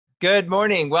Good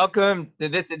morning. Welcome to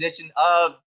this edition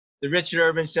of the Richard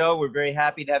Urban Show. We're very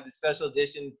happy to have the special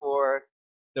edition for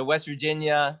the West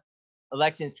Virginia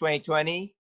elections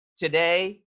 2020.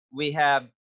 Today, we have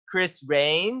Kris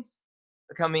Raynes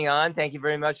coming on. Thank you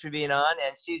very much for being on.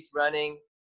 And she's running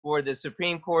for the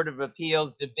Supreme Court of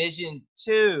Appeals Division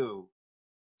 2.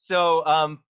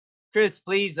 So, Kris,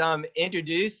 please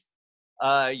introduce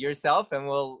yourself and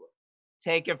we'll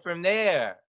take it from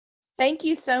there. Thank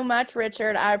you so much,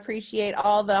 Richard. I appreciate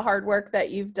all the hard work that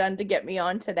you've done to get me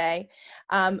on today.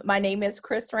 My name is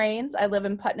Kris Raynes. I live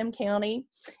in Putnam County,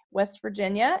 West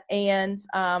Virginia, and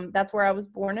that's where I was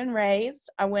born and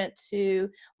raised. I went to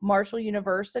Marshall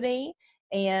University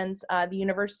and the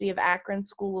University of Akron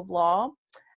School of Law.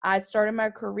 I started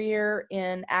my career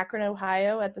in Akron,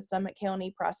 Ohio at the Summit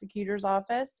County Prosecutor's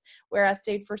Office, where I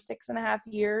stayed for 6.5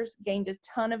 years, gained a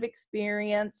ton of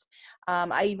experience.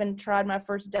 I even tried my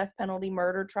first death penalty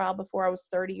murder trial before I was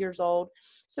 30 years old.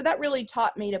 So that really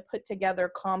taught me to put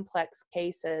together complex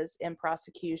cases in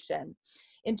prosecution.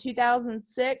 In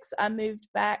 2006, I moved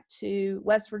back to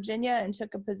West Virginia and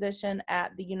took a position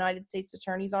at the United States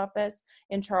Attorney's Office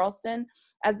in Charleston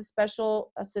as a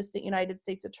special assistant United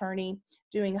States attorney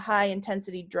doing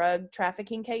high-intensity drug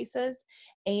trafficking cases.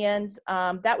 And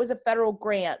that was a federal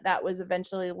grant that was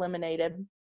eventually eliminated.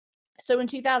 So in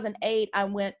 2008, I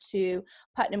went to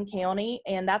Putnam County,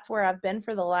 and that's where I've been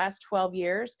for the last 12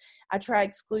 years. I try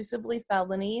exclusively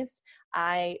felonies.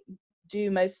 I do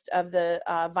most of the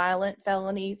violent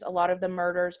felonies, a lot of the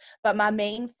murders, but my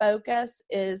main focus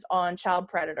is on child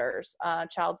predators,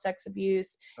 child sex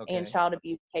abuse, and child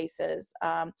abuse cases.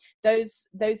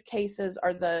 Those cases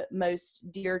are the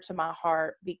most dear to my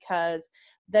heart because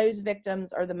those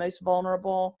victims are the most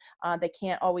vulnerable. They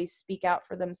can't always speak out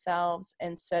for themselves,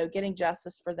 and so getting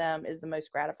justice for them is the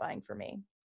most gratifying for me.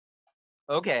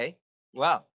 Okay.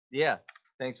 Wow. Yeah.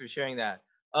 Thanks for sharing that.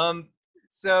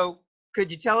 So could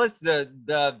you tell us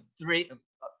the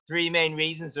three main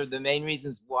reasons or the main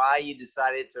reasons why you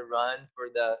decided to run for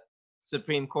the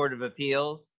Supreme Court of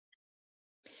Appeals?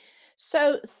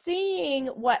 So seeing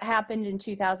what happened in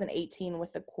 2018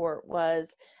 with the court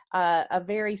was a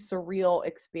very surreal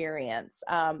experience.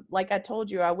 Like I told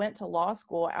you, I went to law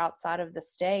school outside of the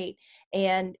state,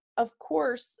 and of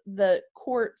course, the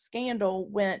court scandal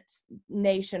went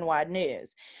nationwide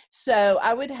news. So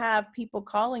I would have people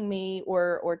calling me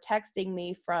or texting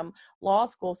me from law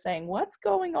school saying, "What's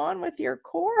going on with your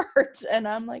court?" And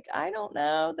I'm like, "I don't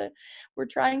know. That we're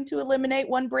trying to eliminate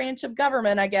one branch of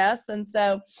government, I guess." And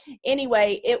so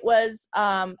anyway, it was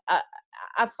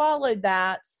I followed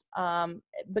that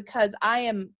because I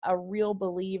am a real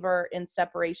believer in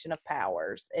separation of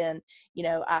powers. And,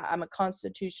 I'm a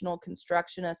constitutional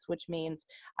constructionist, which means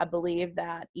I believe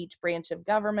that each branch of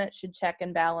government should check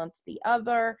and balance the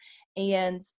other.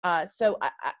 And so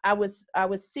I was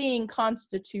seeing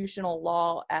constitutional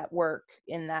law at work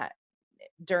in that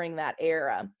during that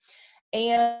era.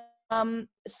 And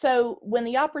so when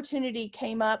the opportunity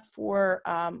came up for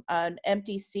an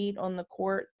empty seat on the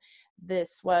court,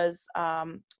 this was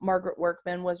Margaret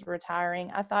Workman was retiring.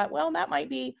 I thought, well, that might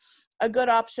be a good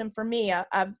option for me.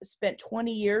 I've spent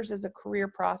 20 years as a career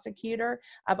prosecutor.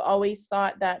 I've always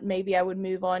thought that maybe I would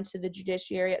move on to the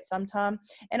judiciary at some time.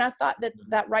 And I thought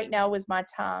that right now was my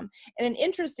time. And an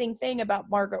interesting thing about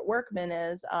Margaret Workman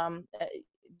is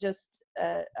just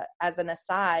as an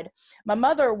aside, my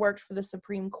mother worked for the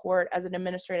Supreme Court as an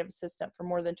administrative assistant for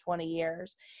more than 20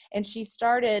 years. And she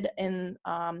started in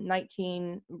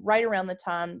right around the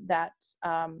time that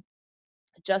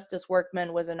Justice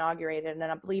Workman was inaugurated, and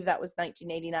I believe that was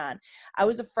 1989. I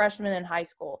was a freshman in high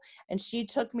school, and she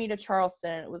took me to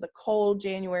Charleston, and it was a cold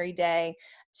January day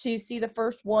to see the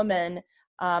first woman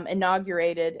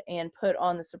inaugurated and put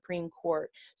on the Supreme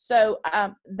Court. So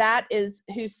that is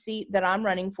whose seat that I'm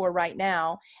running for right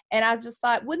now. And I just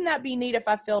thought, wouldn't that be neat if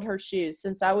I filled her shoes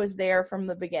since I was there from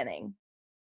the beginning?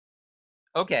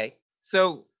 Okay.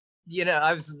 So,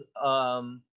 I was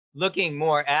looking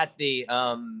more at the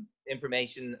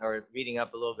information or reading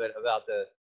up a little bit about the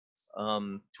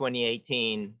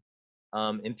 2018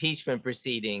 impeachment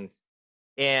proceedings,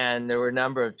 and there were a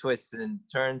number of twists and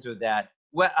turns with that.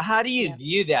 How do you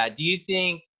view that? Do you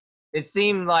think it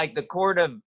seemed like the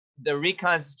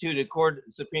reconstituted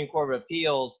Supreme Court of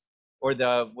Appeals, or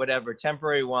the whatever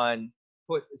temporary one,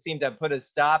 seemed to have put a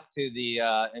stop to the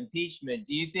impeachment?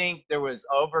 Do you think there was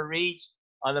overreach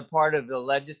on the part of the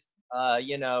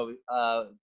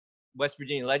West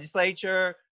Virginia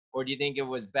legislature, or do you think it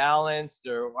was balanced?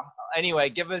 Or anyway,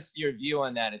 give us your view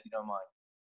on that if you don't mind.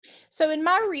 So in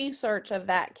my research of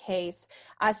that case,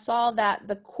 I saw that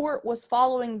the court was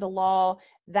following the law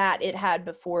that it had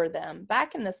before them.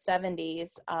 Back in the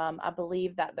 70s, I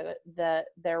believe that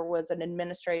there was an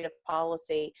administrative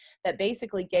policy that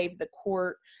basically gave the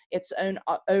court its own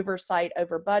oversight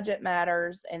over budget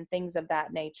matters and things of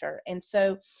that nature. And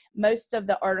so most of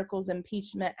the articles of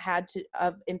impeachment had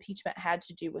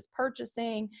to do with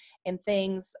purchasing and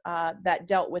things that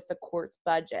dealt with the court's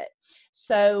budget.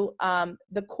 So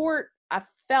the court, I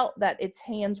felt that its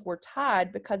hands were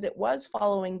tied because it was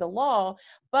following the law,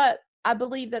 but I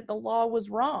believe that the law was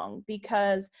wrong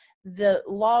because the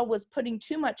law was putting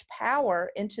too much power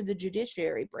into the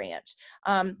judiciary branch,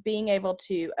 being able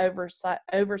to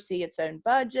oversee its own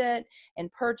budget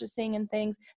and purchasing and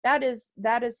things. That is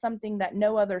something that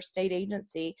no other state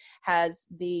agency has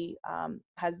the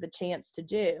chance to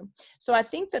do. So I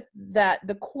think that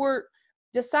the court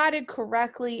decided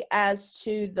correctly as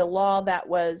to the law that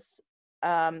was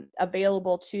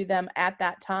available to them at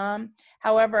that time.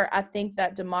 However, I think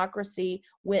that democracy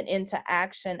went into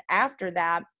action after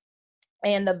that,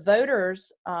 and the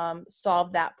voters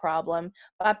solved that problem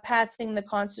by passing the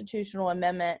constitutional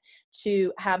amendment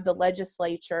to have the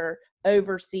legislature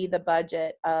oversee the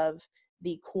budget of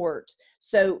the court.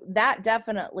 So that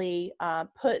definitely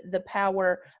put the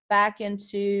power back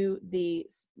into the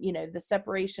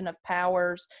separation of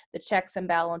powers, the checks and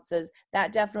balances.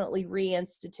 That definitely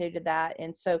reinstituted that.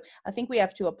 And so I think we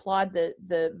have to applaud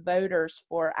the voters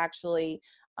for actually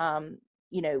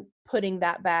putting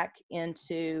that back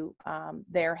into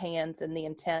their hands and the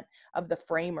intent of the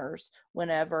framers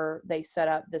whenever they set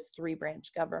up this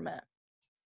three-branch government.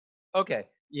 Okay.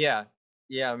 Yeah.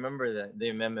 Yeah. I remember the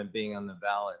amendment being on the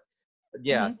ballot.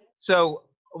 Yeah. Mm-hmm. So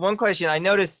one question I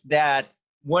noticed that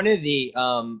one of the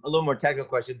a little more technical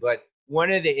question, but one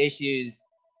of the issues.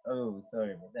 Oh,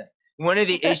 sorry about that. One of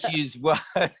the issues was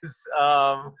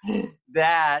um,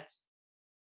 that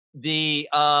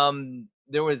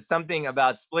there was something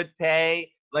about split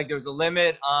pay. Like there was a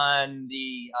limit on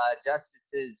the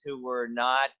justices who were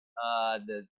not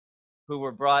the who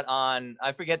were brought on.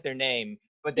 I forget their name,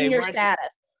 but they Senior weren't.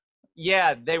 status.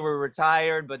 Yeah, they were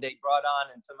retired, but they brought on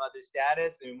in some other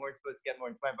status. They weren't supposed to get more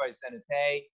than 25% of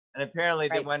pay, and apparently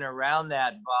they Right. went around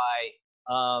that by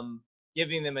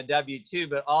giving them a W-2,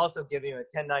 but also giving them a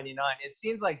 1099. It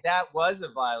seems like that was a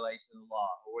violation of the law.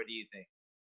 Or what do you think?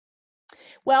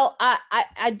 Well,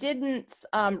 I didn't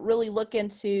really look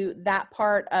into that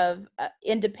part of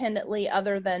independently,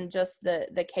 other than just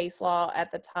the case law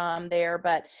at the time there.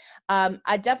 But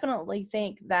I definitely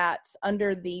think that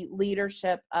under the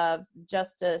leadership of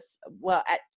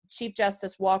Chief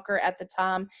Justice Walker at the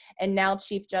time, and now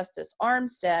Chief Justice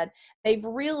Armstead, they've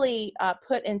really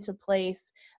put into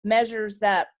place measures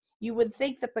that you would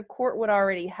think that the court would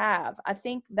already have. I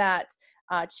think that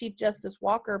Chief Justice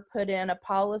Walker put in a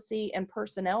policy and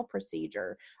personnel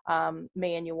procedure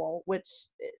manual, which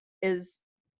is,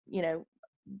 you know,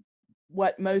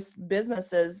 what most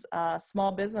businesses,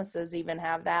 small businesses even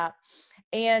have that.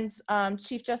 And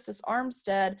Chief Justice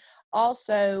Armstead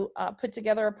also put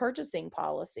together a purchasing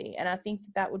policy. And I think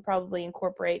that would probably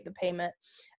incorporate the payment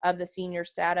of the senior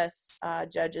status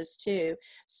judges too.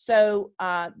 So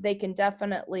they can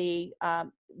definitely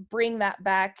bring that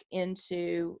back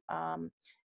into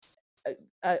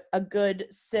a good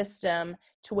system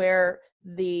to where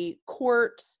the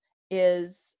court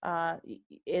is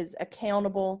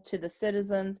accountable to the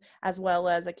citizens as well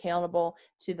as accountable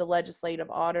to the legislative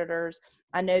auditors.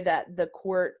 I know that the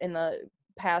court in the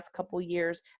past couple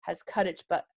years has cut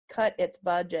its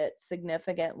budget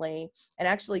significantly and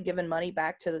actually given money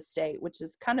back to the state, which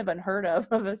is kind of unheard of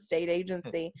a state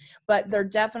agency. But they're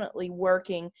definitely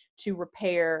working to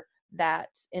repair that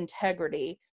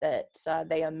integrity that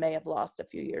they may have lost a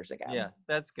few years ago. Yeah,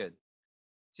 that's good.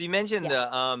 So you mentioned Yeah.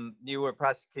 the you were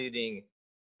prosecuting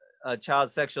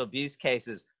child sexual abuse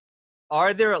cases.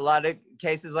 Are there a lot of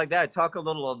cases like that? Talk a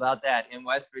little about that in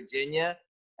West Virginia,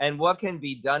 and what can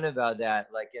be done about that,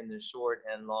 like in the short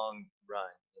and long run,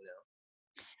 you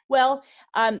know? Well,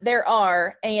 there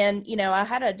are. And, I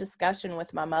had a discussion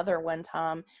with my mother one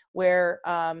time where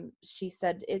she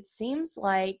said, it seems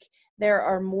like there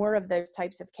are more of those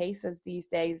types of cases these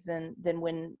days than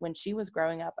when she was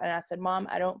growing up. And I said, Mom,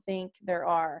 I don't think there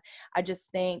are. I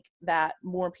just think that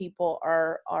more people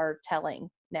are telling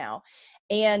now.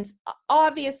 And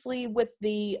obviously with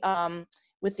the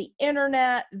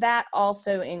internet, that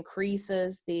also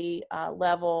increases the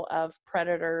level of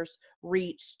predators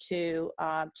reach to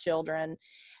children.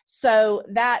 So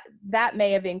that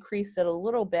may have increased it a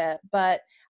little bit, but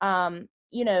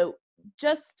you know,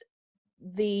 just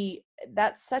the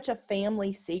that's such a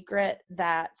family secret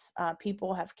that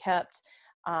people have kept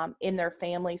in their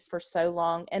families for so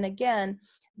long. And again,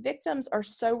 victims are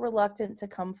so reluctant to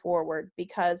come forward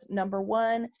because, number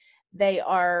one, they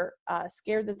are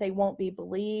scared that they won't be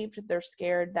believed. They're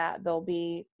scared that they'll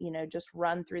be, just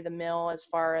run through the mill as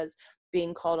far as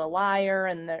being called a liar,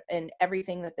 and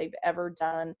everything that they've ever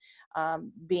done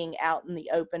being out in the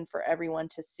open for everyone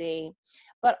to see.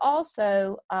 But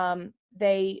also,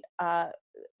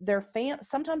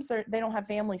 sometimes they don't have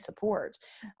family support.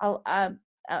 A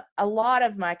lot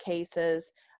of my cases,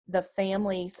 the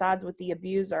family sides with the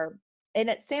abuser, and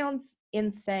it sounds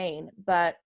insane,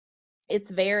 but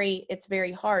it's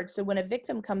very hard. So when a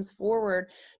victim comes forward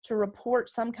to report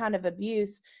some kind of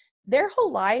abuse, their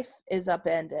whole life is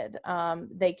upended.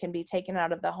 They can be taken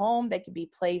out of the home. They can be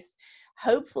placed,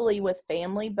 hopefully, with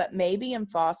family, but maybe in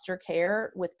foster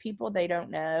care with people they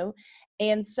don't know.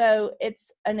 And so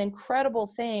it's an incredible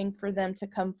thing for them to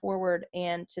come forward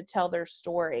and to tell their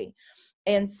story.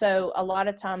 And so a lot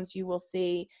of times you will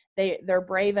see they're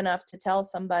brave enough to tell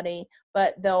somebody,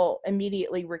 but they'll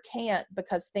immediately recant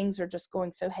because things are just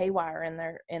going so haywire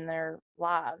in their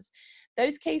lives.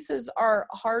 Those cases are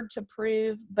hard to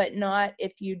prove, but not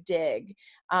if you dig.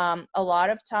 A lot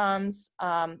of times,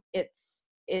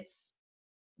 it's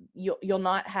you'll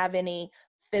not have any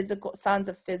physical signs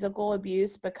of physical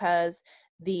abuse because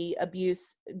the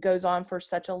abuse goes on for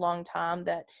such a long time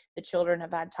that the children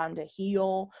have had time to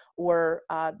heal, or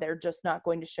they're just not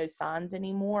going to show signs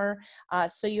anymore.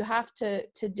 So you have to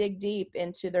dig deep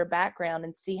into their background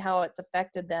and see how it's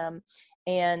affected them,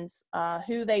 and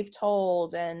who they've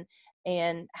told,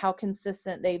 and how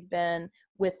consistent they've been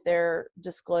with their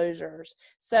disclosures.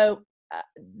 So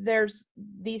there's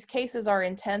these cases are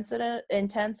intensive.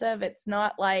 It's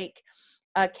not like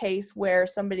a case where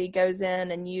somebody goes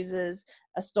in and uses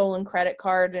a stolen credit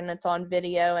card and it's on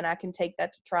video, and I can take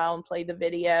that to trial and play the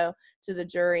video to the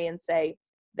jury and say,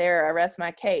 there, I rest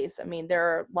my case. I mean, there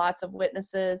are lots of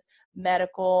witnesses,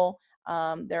 medical,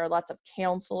 there are lots of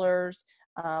counselors,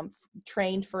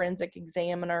 trained forensic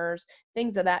examiners,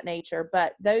 things of that nature.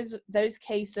 But those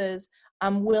cases,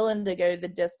 I'm willing to go the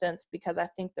distance because I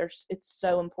think it's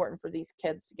so important for these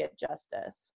kids to get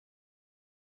justice.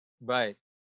 Right.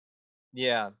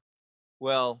 Yeah.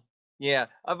 Well, yeah.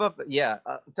 Yeah.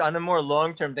 On a more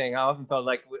long-term thing, I often felt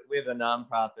like we have a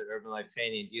nonprofit, Urban Life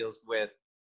Training, deals with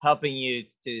helping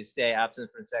youth to stay absent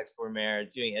from sex before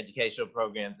marriage, doing educational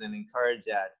programs, and encourage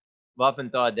that. I've often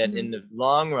thought that Mm-hmm. in the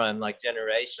long run, like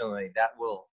generationally, that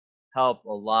will help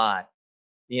a lot,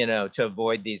 to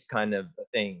avoid these kind of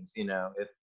things. If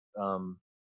um,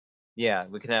 yeah,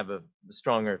 we can have a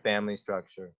stronger family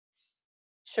structure.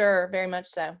 Sure, very much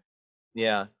so.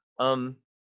 Yeah. Um,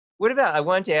 What about, I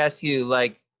wanted to ask you,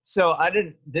 like, so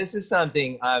this is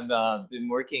something I've been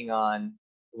working on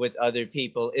with other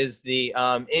people, is the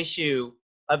issue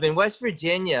of in West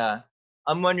Virginia.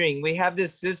 I'm wondering, we have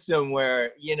this system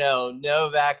where,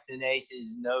 no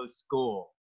vaccinations, no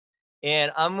school.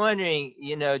 And I'm wondering,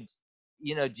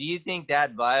 do you think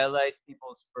that violates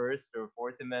people's First or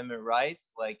Fourth Amendment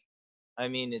rights? Like, I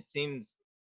mean, it seems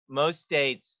most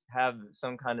states have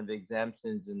some kind of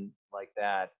exemptions and like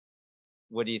that.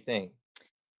 What do you think?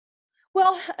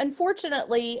 Well,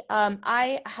 unfortunately,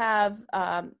 I have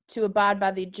to abide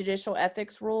by the judicial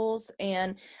ethics rules,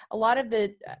 and a lot of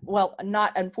well,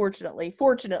 not unfortunately,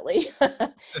 fortunately,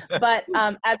 but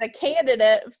as a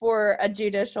candidate for a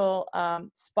judicial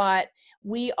spot,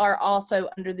 we are also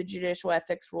under the judicial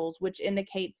ethics rules, which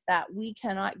indicates that we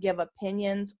cannot give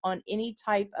opinions on any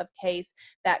type of case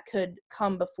that could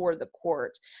come before the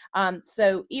court.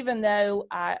 So even though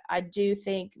I do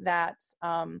think that,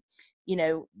 you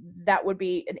know, that would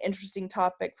be an interesting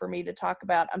topic for me to talk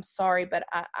about. I'm sorry, but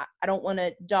I don't want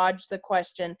to dodge the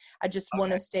question. I just want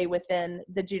to Okay. stay within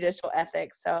the judicial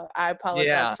ethics. So I apologize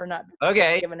Yeah. for not being able to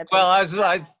Okay. give an opinion.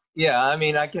 Well, yeah, I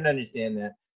mean, I can understand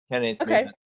that. Kind of, may Okay,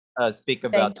 not speak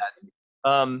about thank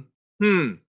that.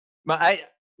 Hmm.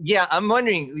 But yeah, I'm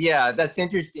wondering, yeah, that's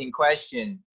interesting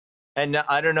question. And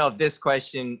I don't know if this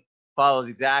question follows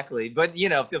exactly, but,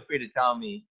 feel free to tell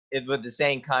me if with the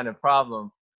same kind of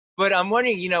problem. But I'm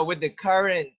wondering, with the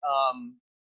current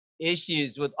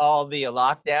issues with all the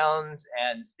lockdowns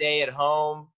and stay at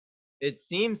home, it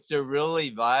seems to really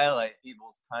violate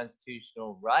people's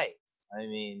constitutional rights. I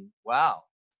mean, wow.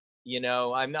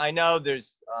 I know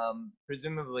there's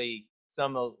presumably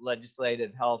some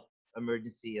legislative health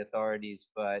emergency authorities,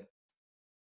 but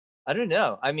I don't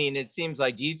know. I mean, it seems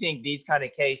like, do you think these kind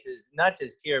of cases, not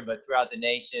just here, but throughout the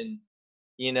nation,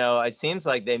 it seems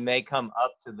like they may come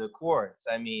up to the courts.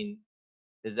 I mean,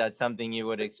 is that something you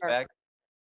would you. expect?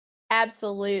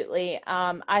 Absolutely.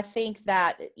 I think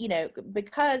that,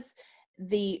 because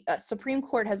the Supreme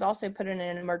Court has also put in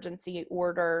an emergency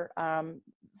order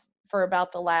for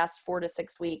about the last 4 to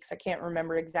 6 weeks. I can't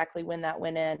remember exactly when that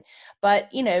went in,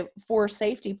 but for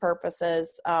safety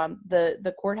purposes,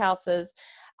 the courthouses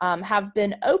have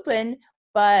been open,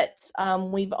 but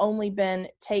we've only been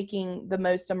taking the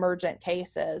most emergent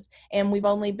cases, and we've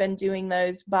only been doing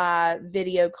those by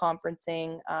video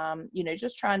conferencing,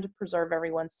 just trying to preserve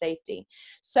everyone's safety.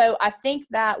 So I think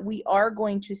that we are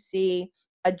going to see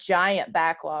a giant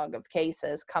backlog of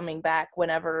cases coming back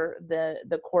whenever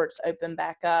the courts open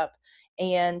back up.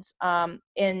 And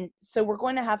so we're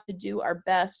going to have to do our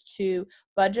best to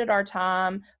budget our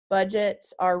time, budget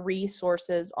our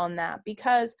resources on that,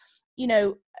 because you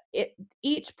know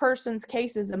each person's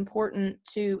case is important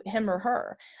to him or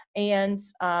her, and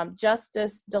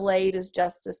justice delayed is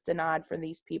justice denied for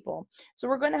these people. So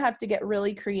we're going to have to get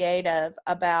really creative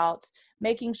about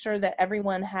making sure that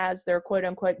everyone has their quote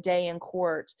unquote day in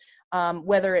court,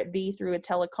 whether it be through a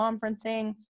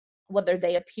teleconferencing, whether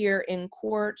they appear in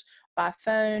court by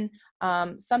phone,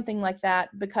 something like that,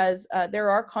 because there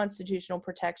are constitutional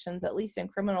protections, at least in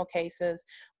criminal cases,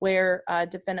 where a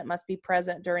defendant must be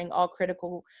present during all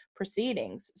critical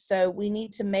proceedings. So we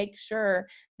need to make sure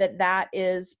that that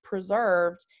is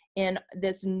preserved in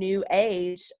this new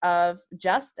age of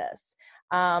justice.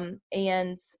 But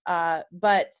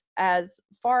as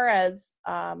far as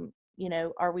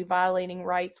are we violating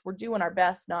rights? We're doing our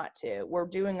best not to. We're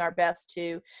doing our best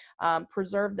to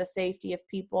preserve the safety of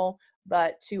people,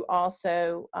 but to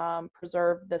also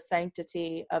preserve the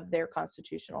sanctity of their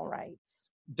constitutional rights.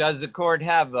 Does the court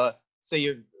have a, so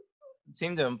you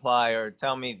seem to imply or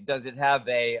tell me, does it have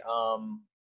a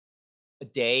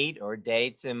date or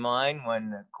dates in mind when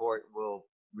the court will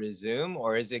resume,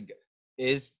 or is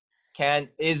is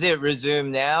it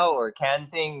resume now, or can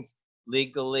things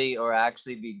legally or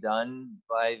actually be done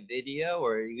by video,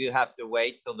 or you have to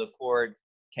wait till the court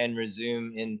can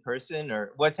resume in person,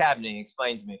 or what's happening?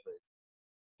 Explain to me, please.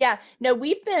 Yeah, no,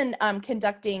 we've been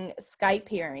conducting Skype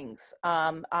hearings,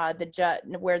 where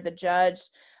the judge,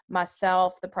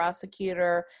 myself, the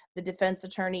prosecutor, the defense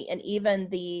attorney, and even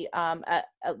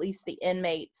at least the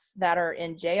inmates that are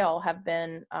in jail have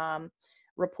been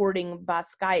reporting by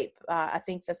Skype. I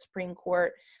think the Supreme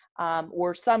Court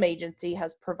or some agency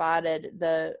has provided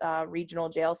the regional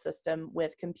jail system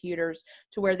with computers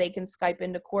to where they can Skype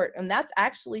into court, and that's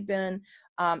actually been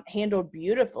handled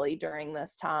beautifully during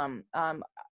this time.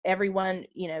 Everyone's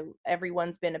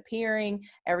been appearing,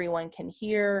 everyone can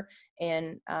hear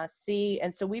and see,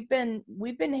 and so we've been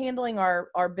handling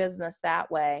our business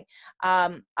that way.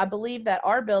 I believe that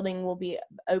our building will be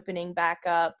opening back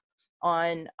up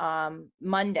on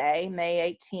Monday,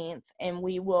 May 18th, and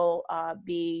we will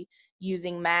be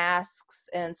using masks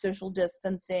and social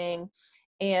distancing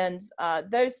and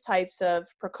those types of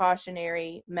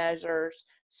precautionary measures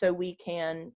so we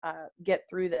can get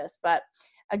through this. But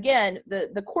again,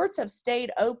 the courts have stayed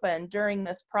open during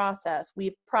this process.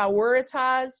 We've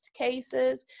prioritized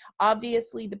cases.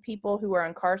 Obviously, the people who are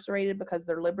incarcerated because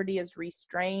their liberty is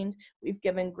restrained, we've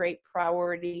given great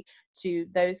priority to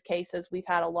those cases. We've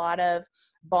had a lot of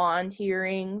bond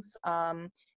hearings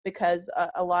because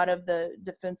a lot of the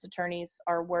defense attorneys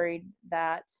are worried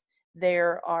that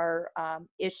there are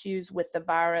issues with the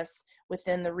virus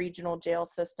within the regional jail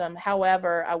system.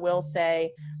 However, I will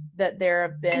say that there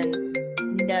have been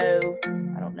I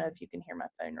don't know if you can hear my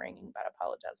phone ringing, but I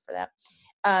apologize for that.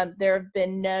 There have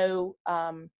been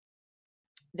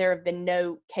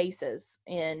no cases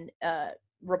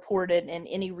reported in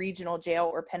any regional jail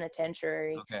or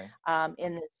penitentiary Okay.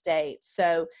 in the state.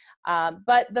 So,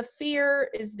 but the fear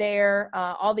is there.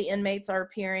 All the inmates are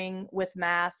appearing with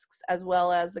masks, as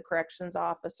well as the corrections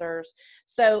officers.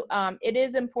 So it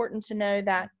is important to know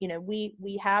that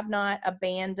we have not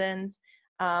abandoned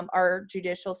our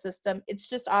judicial system. It's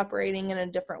just operating in a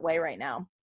different way right now.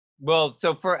 Well,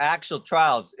 so for actual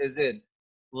trials, is it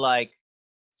like,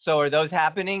 so are those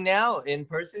happening now in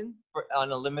person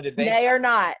on a limited basis? They are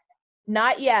not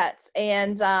yet,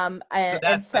 and So and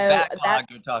that's the so backlog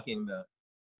you're talking about.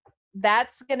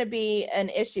 that's going to be an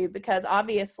issue because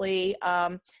obviously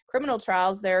criminal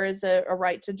trials, there is a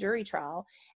right to jury trial,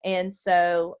 and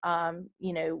so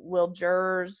will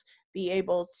jurors be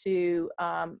able to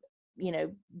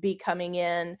be coming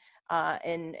in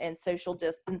and social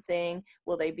distancing?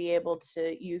 Will they be able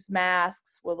to use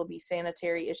masks? Will there be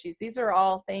sanitary issues? These are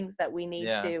all things that we need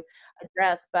Yeah. to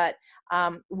address. But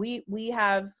we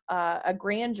have a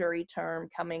grand jury term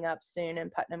coming up soon in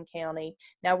Putnam County.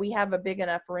 Now we have a big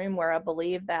enough room where I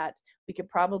believe that we could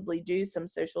probably do some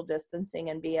social distancing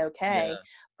and be okay.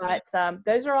 Yeah. But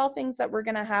those are all things that we're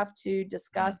going to have to Mm.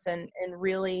 discuss and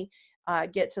really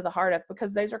get to the heart of,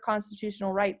 because those are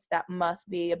constitutional rights that must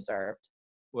be observed.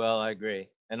 Well, I agree.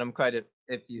 and I'm quite a,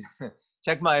 if you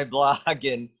check my blog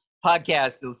and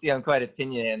podcast, you'll see I'm quite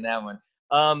opinionated in that one.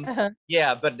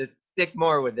 Yeah, but to stick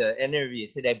more with the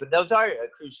interview today, but those are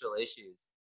crucial issues,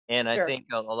 and I Sure. think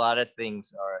a lot of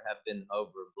things have been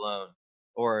overblown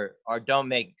or don't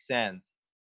make sense.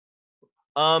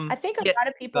 I think a Yeah, lot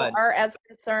of people good. are as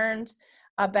concerned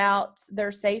about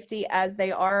their safety as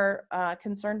they are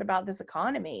concerned about this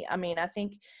economy. I mean, I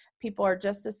think people are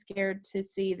just as scared to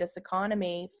see this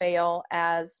economy fail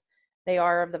as they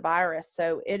are of the virus.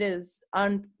 So it is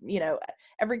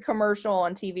every commercial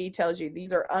on TV tells you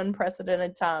these are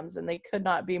unprecedented times, and they could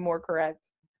not be more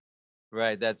correct.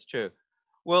 Right, that's true.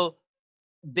 Well,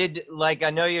 did like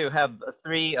I know you have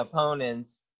three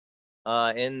opponents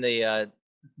in the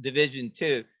Division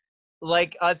Two.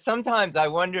 Like sometimes I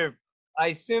wonder. I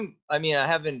assume. I mean, I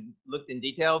haven't looked in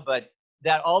detail, but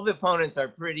that all the opponents are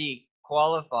pretty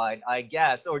qualified, I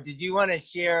guess. Or did you want to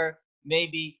share?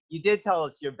 Maybe you did tell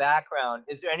us your background.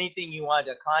 Is there anything you want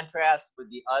to contrast with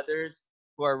the others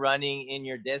who are running in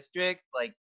your district?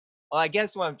 Like, well, I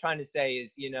guess what I'm trying to say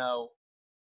is,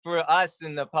 for us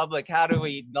in the public, how do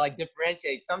we like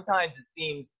differentiate? Sometimes it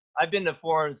seems I've been to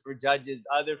forums for judges,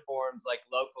 other forums like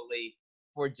locally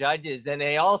for judges, and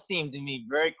they all seem to me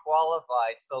very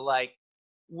qualified. So like,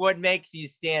 what makes you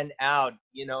stand out?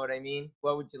 You know what I mean?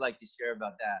 What would you like to share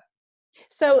about that?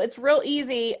 So it's real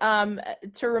easy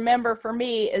to remember for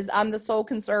me is I'm the sole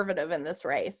conservative in this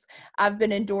race. I've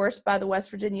been endorsed by the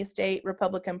West Virginia State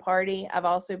Republican Party. I've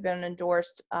also been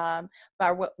endorsed by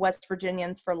West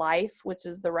Virginians for Life, which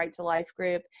is the Right to Life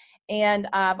group. And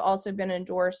I've also been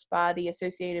endorsed by the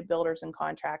Associated Builders and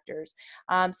Contractors.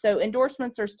 So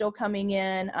endorsements are still coming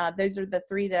in. Those are the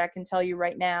three that I can tell you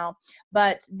right now.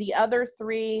 But the other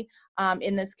three,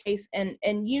 in this case, and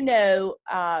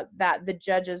that the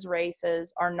judges'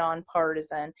 races are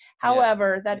nonpartisan. Yeah,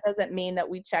 However, that doesn't mean that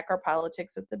we check our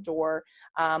politics at the door.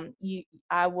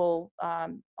 I will,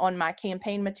 on my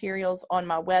campaign materials on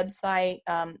my website,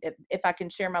 if I can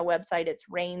share my website, it's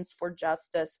sure.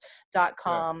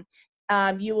 rainesforjustice.com.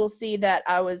 You will see that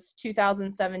I was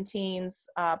 2017's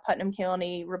Putnam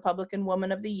County Republican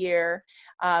Woman of the Year.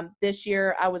 This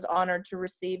year, I was honored to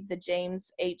receive the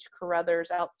James H.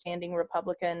 Carruthers Outstanding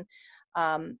Republican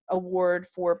Award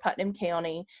for Putnam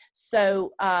County.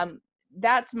 So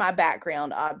that's my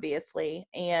background, obviously,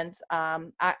 and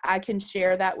I can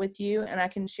share that with you, and I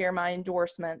can share my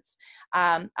endorsements.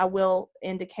 I will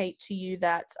indicate to you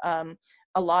that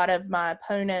a lot of my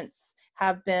opponents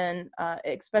have been,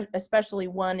 especially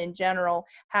one in general,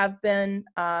 have been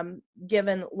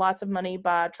given lots of money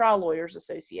by trial lawyers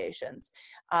associations.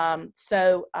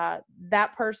 So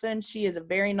that person, she is a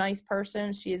very nice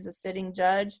person. She is a sitting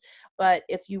judge. But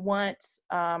if you want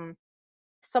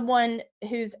someone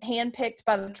who's handpicked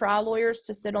by the trial lawyers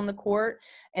to sit on the court,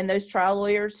 and those trial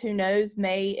lawyers, who knows,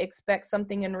 may expect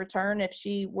something in return if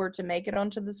she were to make it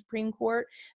onto the Supreme Court,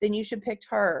 then you should pick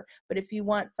her. But if you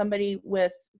want somebody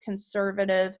with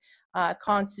conservative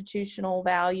constitutional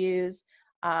values,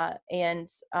 and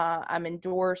I'm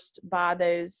endorsed by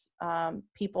those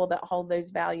people that hold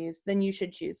those values, then you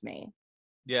should choose me.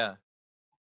 Yeah.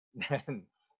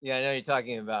 Yeah, I know you're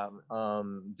talking about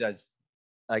Judge,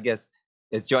 I guess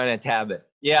it's Joanna Tabbitt.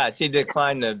 Yeah, she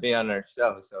declined to be on our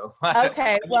show, so I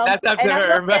Okay, mean well, that's up to and I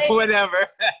will her, but say whatever.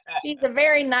 she's a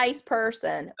very nice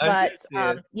person, I'm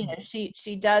sure but she is.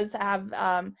 she does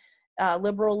have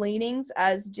liberal leanings,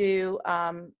 as do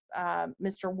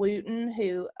Mr. Wooten,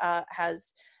 who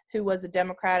was a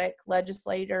Democratic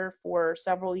legislator for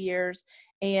several years,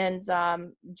 and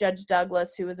Judge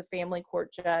Douglas, who is a family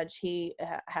court judge. He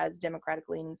has Democratic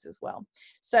leanings as well.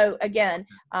 So again,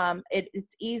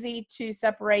 it's easy to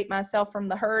separate myself from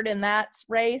the herd in that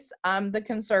race. I'm the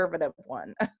conservative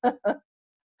one, and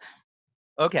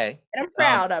Okay. I'm Um,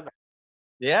 proud of it.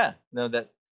 yeah, no,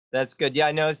 that's good. Yeah,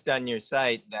 I noticed on your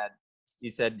site that you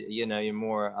said, you're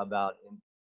more about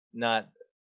not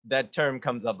that term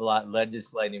comes up a lot,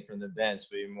 legislating from the bench,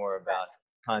 but you're more about Correct.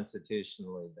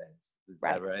 constitutionally based. Is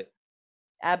that Right. right?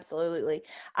 Absolutely.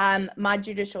 My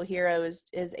judicial hero is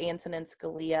Antonin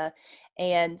Scalia,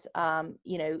 and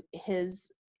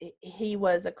he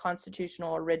was a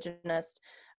constitutional originalist,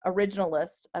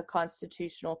 a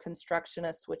constitutional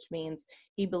constructionist, which means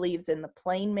he believes in the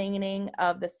plain meaning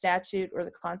of the statute or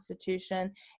the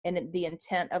Constitution and the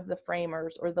intent of the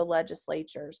framers or the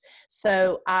legislatures.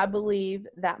 So I believe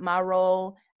that my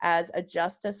role as a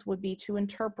justice would be to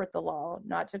interpret the law,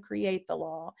 not to create the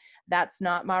law. That's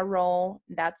not my role.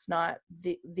 That's not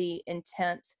the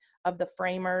intent of the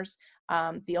framers.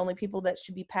 The only people that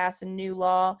should be passing new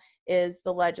law is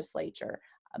the legislature.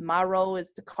 My role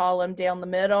is to call them down the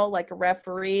middle like a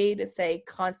referee to say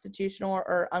constitutional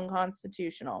or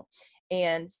unconstitutional.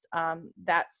 And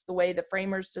that's the way the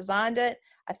framers designed it.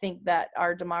 I think that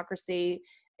our democracy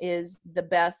is the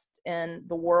best in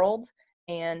the world,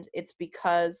 and it's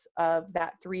because of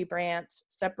that three branch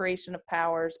separation of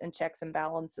powers and checks and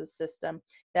balances system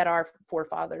that our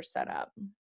forefathers set up.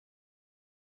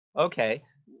 Okay.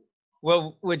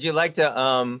 Well, would you like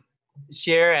to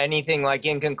share anything like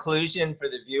in conclusion for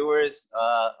the viewers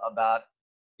about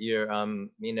your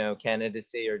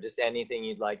candidacy, or just anything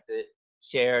you'd like to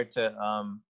share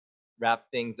to wrap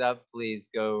things up? Please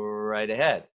go right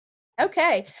ahead.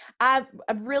 Okay. I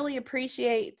really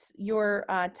appreciate your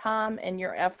time and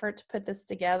your effort to put this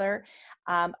together.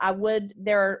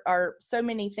 There are so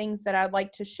many things that I'd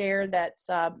like to share that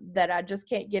I just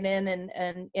can't get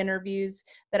in interviews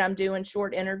that I'm doing,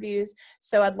 short interviews.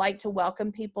 So I'd like to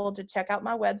welcome people to check out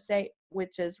my website,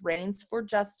 which is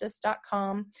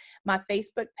raynesforjustice.com. My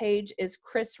Facebook page is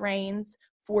Kris Raynes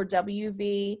for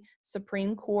WV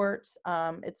Supreme Court.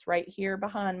 It's right here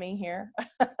behind me here.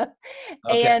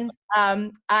 Okay. And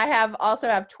I also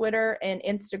have Twitter and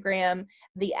Instagram,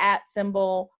 the @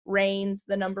 symbol Raynes,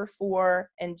 the number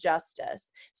 4, and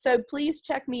Justice. So please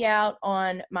check me out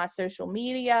on my social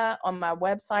media, on my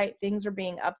website. Things are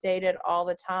being updated all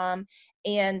the time.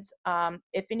 And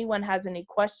if anyone has any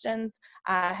questions,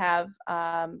 I have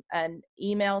an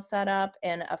email set up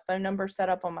and a phone number set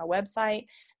up on my website.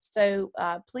 So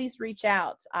please reach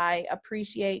out. I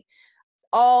appreciate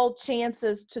all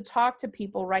chances to talk to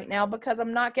people right now because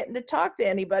I'm not getting to talk to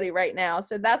anybody right now.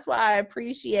 So that's why I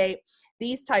appreciate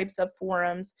these types of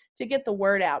forums to get the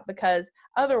word out, because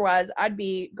otherwise I'd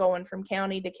be going from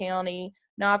county to county,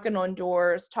 knocking on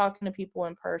doors, talking to people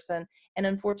in person. And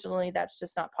unfortunately, that's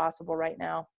just not possible right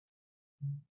now.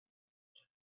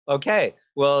 Okay.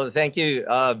 Well, thank you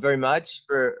very much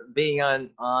for being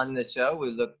on the show.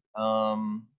 We look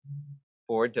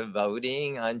forward to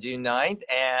voting on June 9th,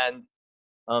 and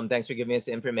thanks for giving us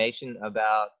information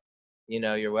about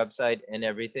your website and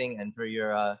everything, and for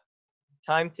your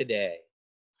time today.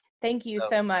 Thank you So,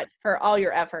 so much for all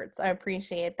your efforts. I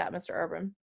appreciate that, Mr.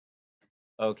 Urban.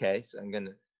 okay,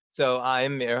 so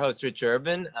I'm your host, Rich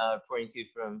Urban, reporting to you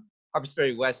from Harpers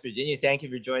Ferry, West Virginia. Thank you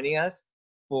for joining us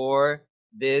for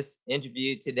this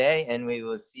interview today, and we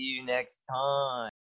will see you next time.